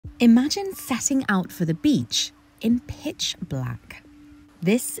Imagine setting out for the beach in pitch black.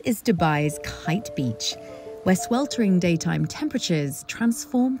 This is Dubai's Kite Beach, where sweltering daytime temperatures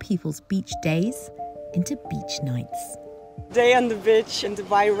transform people's beach days into beach nights. Day on the beach in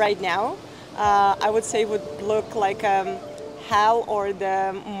Dubai right now, I would say would look like hell or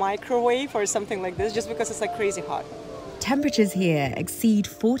the microwave or something like this, just because it's like crazy hot. Temperatures here exceed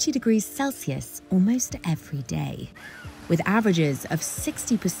 40 degrees Celsius almost every day, with averages of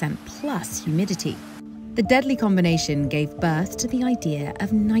 60% plus humidity. The deadly combination gave birth to the idea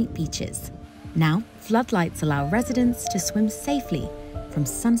of night beaches. Now, floodlights allow residents to swim safely from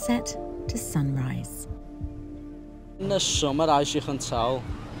sunset to sunrise. In the summer, as you can tell,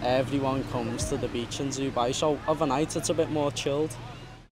 everyone comes to the beach in Dubai, so overnight it's a bit more chilled.